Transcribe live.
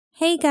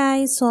Hey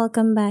guys,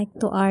 welcome back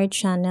to our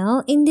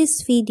channel. In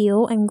this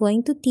video, I'm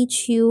going to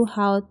teach you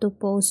how to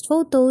post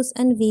photos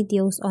and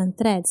videos on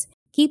Threads.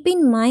 Keep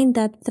in mind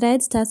that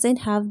Threads doesn't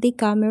have the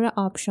camera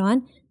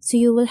option, so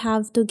you will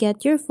have to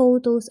get your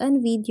photos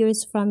and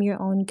videos from your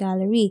own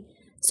gallery.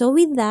 So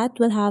with that,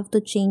 we'll have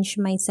to change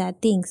my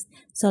settings.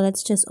 So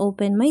let's just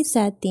open my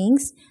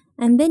settings,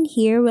 and then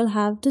here we'll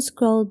have to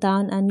scroll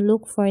down and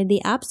look for the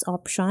apps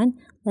option.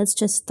 Let's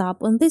just tap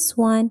on this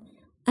one.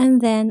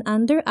 And then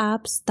under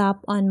apps,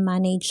 tap on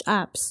manage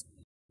apps.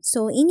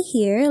 So in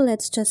here,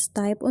 let's just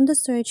type on the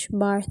search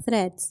bar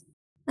Threads.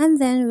 And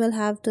then we'll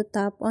have to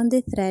tap on the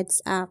Threads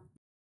app.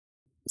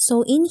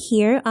 So in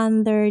here,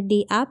 under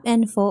the app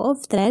info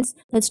of Threads,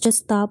 let's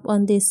just tap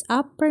on this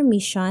app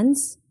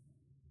permissions.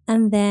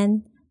 And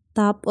then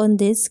tap on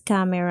this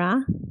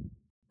camera.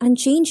 And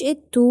change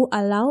it to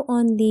allow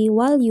only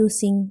while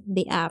using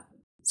the app.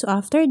 So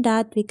after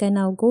that, we can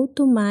now go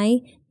to my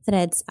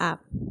Threads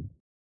app.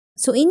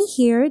 So in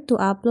here, to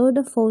upload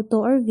a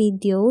photo or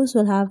videos,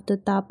 we'll have to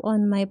tap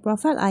on my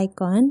profile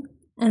icon.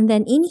 And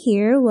then in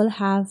here, we'll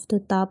have to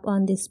tap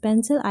on this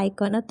pencil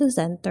icon at the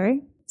center.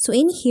 So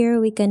in here,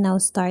 we can now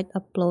start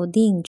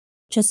uploading.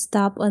 Just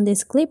tap on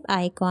this clip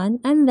icon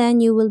and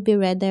then you will be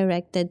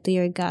redirected to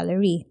your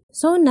gallery.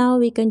 So now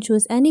we can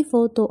choose any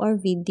photo or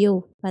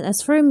video. But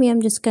as for me,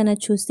 I'm just gonna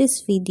choose this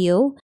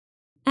video.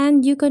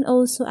 And you can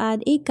also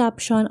add a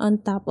caption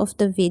on top of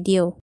the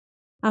video.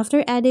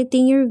 After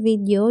editing your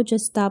video,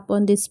 just tap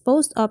on this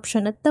post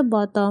option at the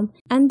bottom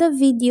and the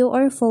video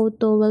or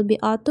photo will be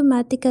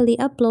automatically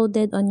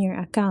uploaded on your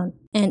account.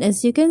 And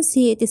as you can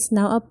see, it is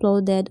now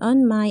uploaded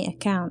on my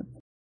account.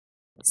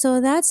 So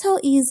that's how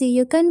easy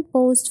you can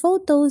post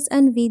photos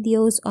and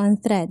videos on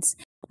Threads.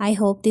 I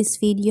hope this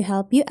video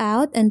helped you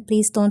out, and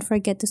please don't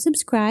forget to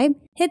subscribe,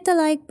 hit the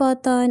like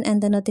button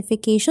and the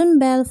notification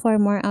bell for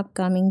more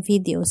upcoming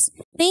videos.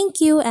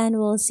 Thank you, and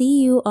we'll see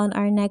you on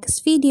our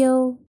next video.